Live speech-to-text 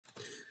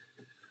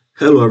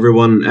Hello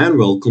everyone and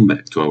welcome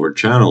back to our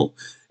channel.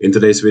 In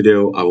today's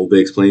video, I will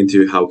be explaining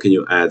to you how can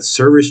you add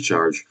service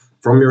charge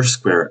from your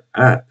Square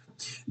app.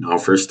 Now,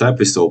 first step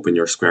is to open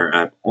your Square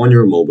app on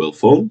your mobile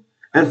phone,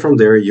 and from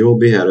there you will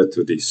be headed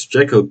to this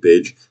checkout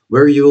page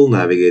where you will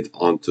navigate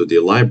onto the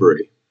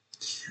library.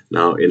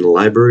 Now, in the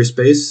library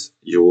space,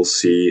 you will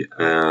see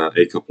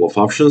a couple of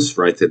options.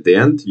 Right at the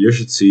end, you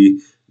should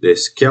see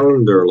this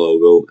calendar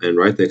logo, and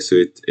right next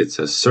to it, it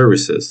says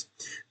services.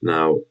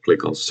 Now,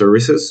 click on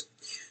services.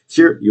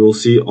 Here you will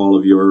see all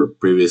of your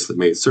previously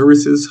made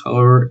services.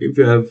 However, if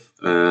you have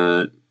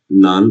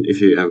none,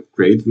 if you have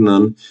created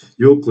none,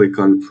 you'll click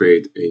on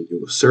create a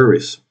new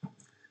service.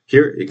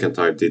 Here you can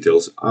type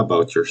details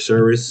about your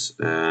service,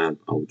 and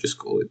I'll just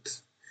call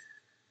it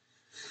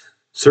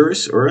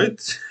service. All right.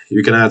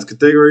 You can add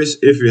categories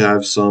if you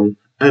have some.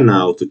 And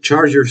now to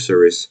charge your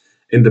service,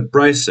 in the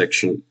price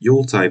section,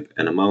 you'll type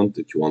an amount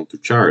that you want to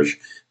charge.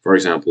 For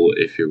example,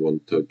 if you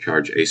want to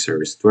charge a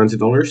service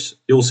 $20,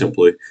 you'll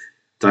simply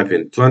type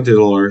in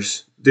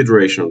 $20. The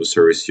duration of the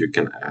service you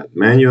can add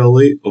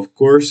manually, of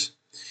course.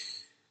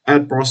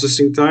 Add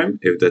processing time,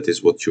 if that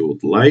is what you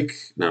would like.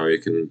 Now you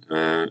can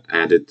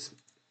add it.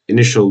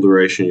 Initial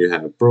duration, you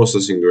have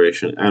processing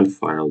duration and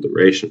final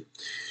duration.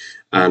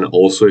 And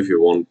also, if you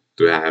want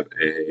to have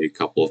a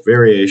couple of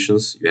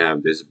variations, you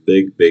have this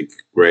big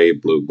gray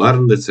blue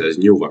button that says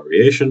new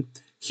variation.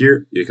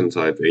 Here you can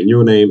type a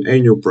new name,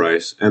 a new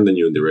price, and a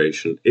new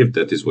duration if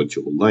that is what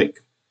you would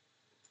like.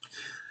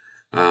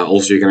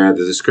 Also, you can add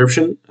the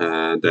description.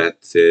 That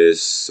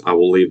is, I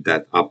will leave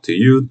that up to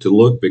you to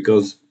look,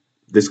 because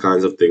these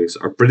kinds of things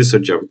are pretty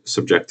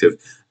subjective,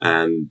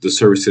 and the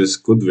services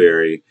could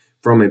vary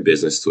from a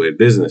business to a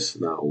business.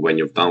 Now, when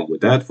you're done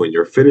with that, when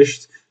you're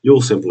finished,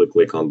 you'll simply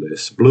click on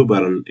this blue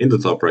button in the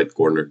top right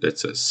corner that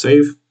says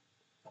save.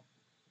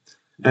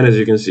 And as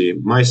you can see,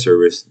 my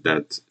service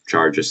that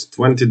charges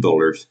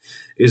 $20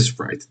 is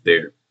right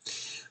there.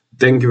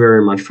 Thank you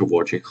very much for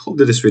watching. Hope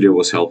that this video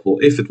was helpful.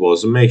 If it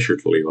was, make sure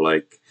to leave a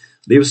like,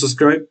 leave a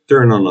subscribe,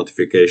 turn on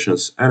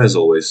notifications, and as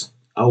always,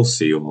 I'll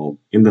see you all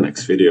in the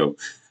next video.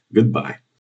 Goodbye.